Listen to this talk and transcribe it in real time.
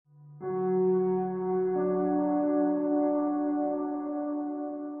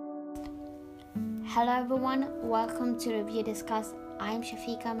Hello everyone, welcome to Review Discuss. I'm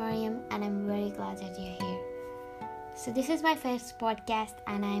Shafiqa Mariam and I'm very glad that you're here. So this is my first podcast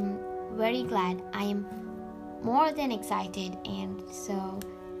and I'm very glad. I am more than excited, and so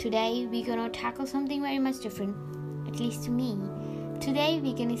today we're gonna tackle something very much different, at least to me. Today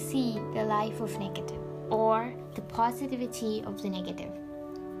we're gonna see the life of negative, or the positivity of the negative.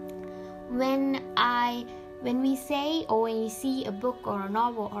 When we say, or when you see a book or a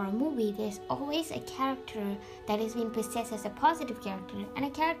novel or a movie, there's always a character that has been possessed as a positive character and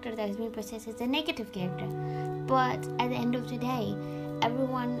a character that has been possessed as a negative character. But at the end of the day,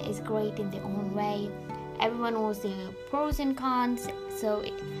 everyone is great in their own way. Everyone knows the pros and cons, so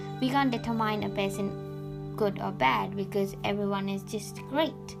we can't determine a person good or bad because everyone is just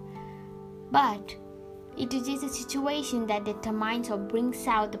great. But it is just a situation that determines or brings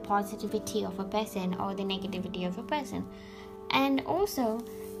out the positivity of a person or the negativity of a person. And also,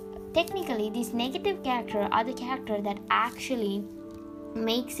 technically, these negative characters are the character that actually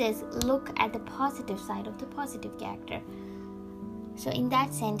makes us look at the positive side of the positive character. So in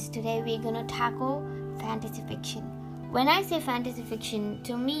that sense, today we're going to tackle fantasy fiction. When I say fantasy fiction,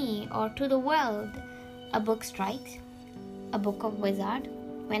 to me or to the world, a book strikes, a book of wizard.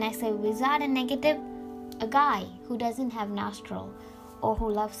 When I say wizard and negative, a guy who doesn't have nostril, or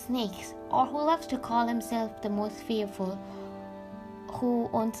who loves snakes, or who loves to call himself the most fearful, who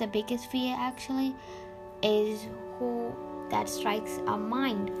owns the biggest fear actually, is who that strikes our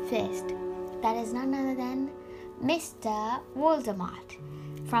mind first. That is none other than Mr. Voldemort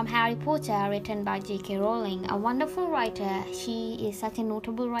from Harry Potter, written by J.K. Rowling, a wonderful writer. She is such a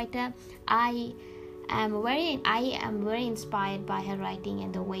notable writer. I am very inspired by her writing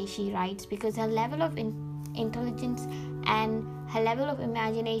and the way she writes, because her level of intelligence and her level of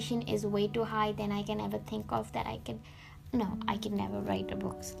imagination is way too high than I can ever think of. I can never write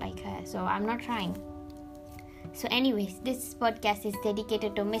books like her, so I'm not trying. So anyways, this podcast is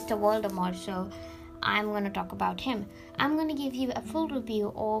dedicated to Mr. Voldemort, so I'm going to talk about him. I'm going to give you a full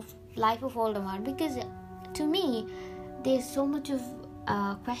review of Life of Voldemort, because to me there's so much of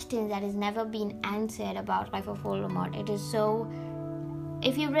questions that has never been answered about Life of Voldemort. It is so,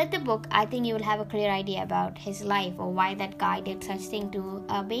 if you read the book, I think you will have a clear idea about his life, or why that guy did such thing to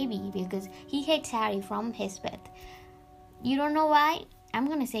a baby, because he hates Harry from his birth. You don't know why? I'm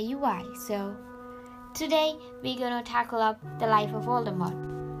gonna say you why. So today we're gonna tackle up the life of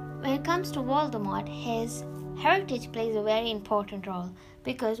Voldemort. When it comes to Voldemort, his heritage plays a very important role,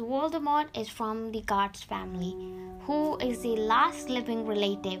 because Voldemort is from the Guards family, who is the last living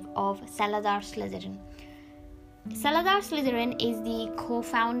relative of Salazar Slytherin. Salazar Slytherin is the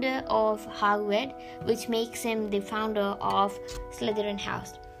co-founder of Hogwarts, which makes him the founder of Slytherin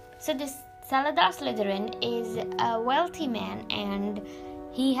House. So this Salazar Slytherin is a wealthy man, and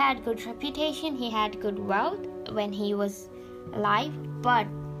he had good reputation, he had good wealth when he was alive, but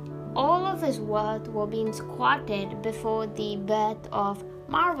all of his wealth were being squandered before the birth of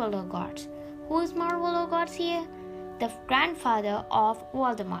Marvolo Gods. Who is Marvolo Gods here? The grandfather of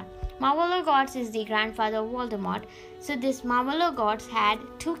Voldemort. Marvolo Gods is the grandfather of Voldemort. So this Marvolo Gods had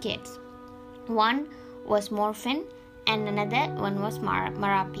two kids. One was Morphin and another one was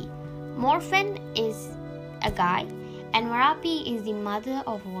Marapi. Morphin is a guy and Marapi is the mother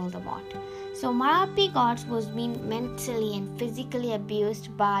of Voldemort. So Marapi Gods was being mentally and physically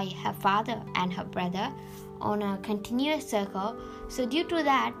abused by her father and her brother on a continuous circle. So due to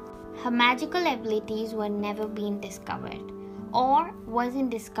that, her magical abilities were never being discovered, or wasn't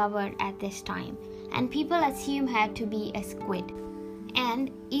discovered at this time, and people assume her to be a squid.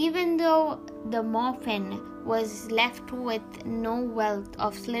 And even though the Morphin was left with no wealth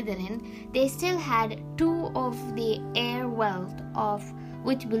of Slytherin, they still had two of the heir wealth of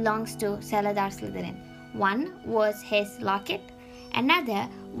which belongs to Salazar Slytherin. One was his locket, another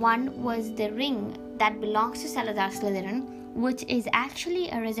one was the ring that belongs to Salazar Slytherin, which is actually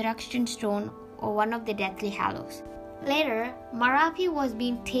a resurrection stone or one of the Deathly Hallows. Later, Marapi was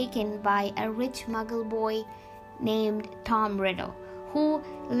being taken by a rich muggle boy named Tom Riddle, who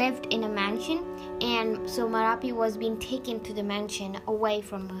lived in a mansion, and so Marapi was being taken to the mansion away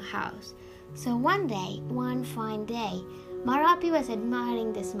from her house. So one fine day, Marapi was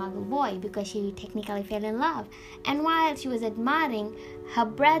admiring this muggle boy because she technically fell in love, and while she was admiring, her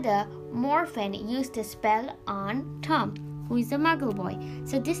brother Morphin used a spell on Tom, who is the muggle boy.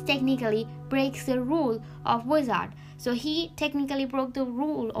 So this technically breaks the rule of wizard. So he technically broke the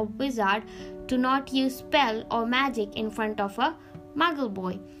rule of wizard to not use spell or magic in front of a muggle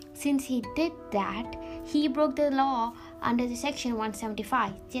boy. Since he did that, he broke the law under the section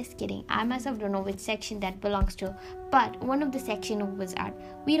 175. Just kidding. I myself don't know which section that belongs to, but one of the section of wizard.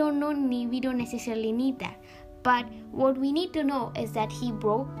 We don't necessarily need that. But what we need to know is that he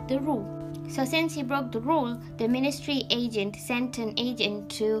broke the rule. So since he broke the rule, the ministry agent sent an agent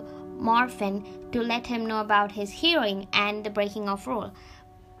to Morphin to let him know about his hearing and the breaking of rule.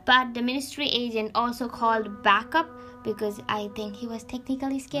 But the ministry agent also called backup because I think he was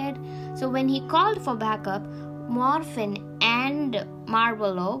technically scared. So when he called for backup, Morphin and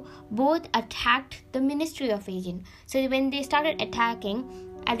Marvolo both attacked the ministry of agent. So when they started attacking,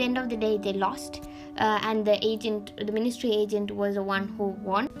 at the end of the day they lost, and the ministry agent was the one who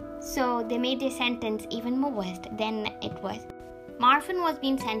won. So they made their sentence even more worse than it was. Morphin was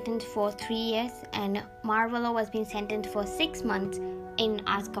being sentenced for 3 years and Marvolo was being sentenced for 6 months in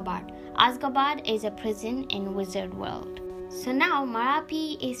Azkaban. Azkaban is a prison in Wizard World. So now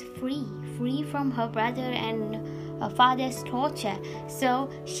Marapi is free from her brother and her father's torture. So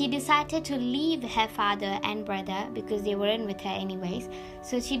she decided to leave her father and brother because they weren't with her anyways.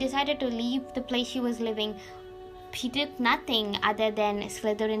 So she decided to leave the place she was living. She took nothing other than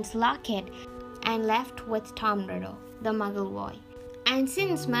Slytherin's locket and left with Tom Riddle, the Muggle boy. And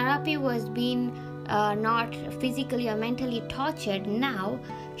since Marapi was being not physically or mentally tortured, now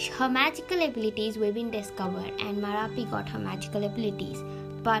her magical abilities were being discovered and Marapi got her magical abilities.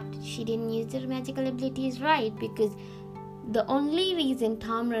 But she didn't use her magical abilities right, because the only reason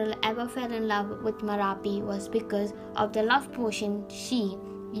Tom Riddle ever fell in love with Marapi was because of the love potion she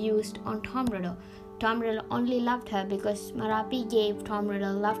used on Tom Riddle. Tom Riddle only loved her because Marapi gave Tom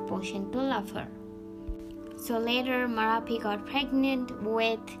Riddle love potion to love her. So later Marapi got pregnant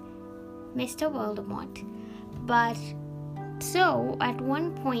with Mr. Voldemort. But so at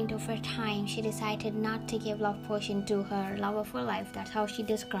one point of her time she decided not to give love potion to her love of her life. That's how she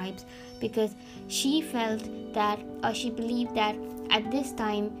describes, because she felt that, or she believed that at this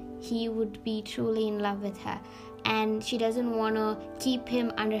time he would be truly in love with her and she doesn't want to keep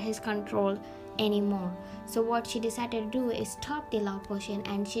him under his control anymore. So what she decided to do is stop the love potion,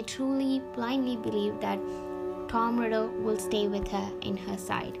 and she truly blindly believed that Tom Riddle will stay with her in her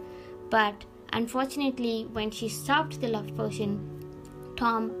side. But unfortunately, when she stopped the love potion,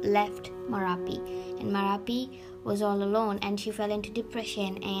 Tom left Marapi, and Marapi was all alone and she fell into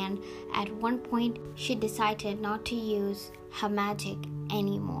depression, and at one point she decided not to use her magic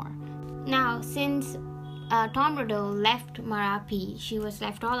anymore. Now since Tom Riddle left Marapi, she was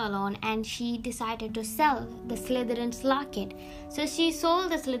left all alone and she decided to sell the Slytherin's locket. So she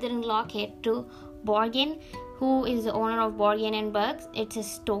sold the Slytherin locket to Borgin, who is the owner of Borgin and Bugs. It's a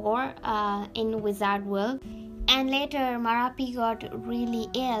store in Wizard World. And later Marapi got really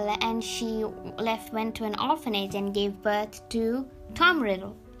ill and she went to an orphanage and gave birth to Tom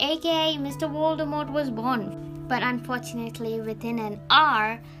Riddle, a.k.a. Mr. Voldemort was born. But unfortunately within an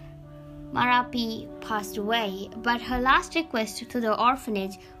hour Marapi passed away. But her last request to the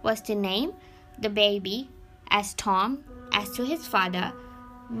orphanage was to name the baby as Tom, as to his father,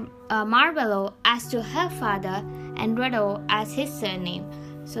 Marvolo as to her father, and Riddle as his surname.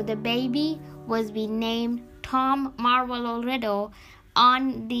 So the baby was being named Tom Marvolo Riddle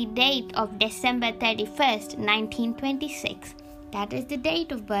on the date of December 31st, 1926. That is the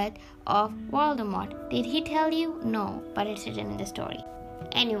date of birth of Voldemort. Did he tell you? No, but it's written in the story.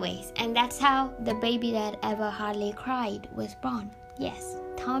 Anyways, and that's how the baby that ever hardly cried was born. Yes,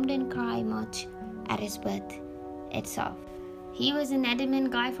 Tom didn't cry much at his birth itself. He was an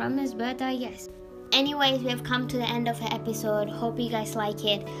adamant guy from his birth, I guess. Anyways, we have come to the end of the episode. Hope you guys like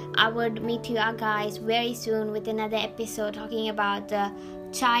it. I would meet you guys very soon with another episode talking about the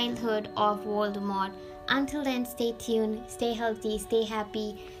childhood of Voldemort. Until then, stay tuned, stay healthy, stay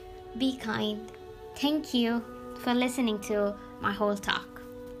happy, be kind. Thank you for listening to my whole talk.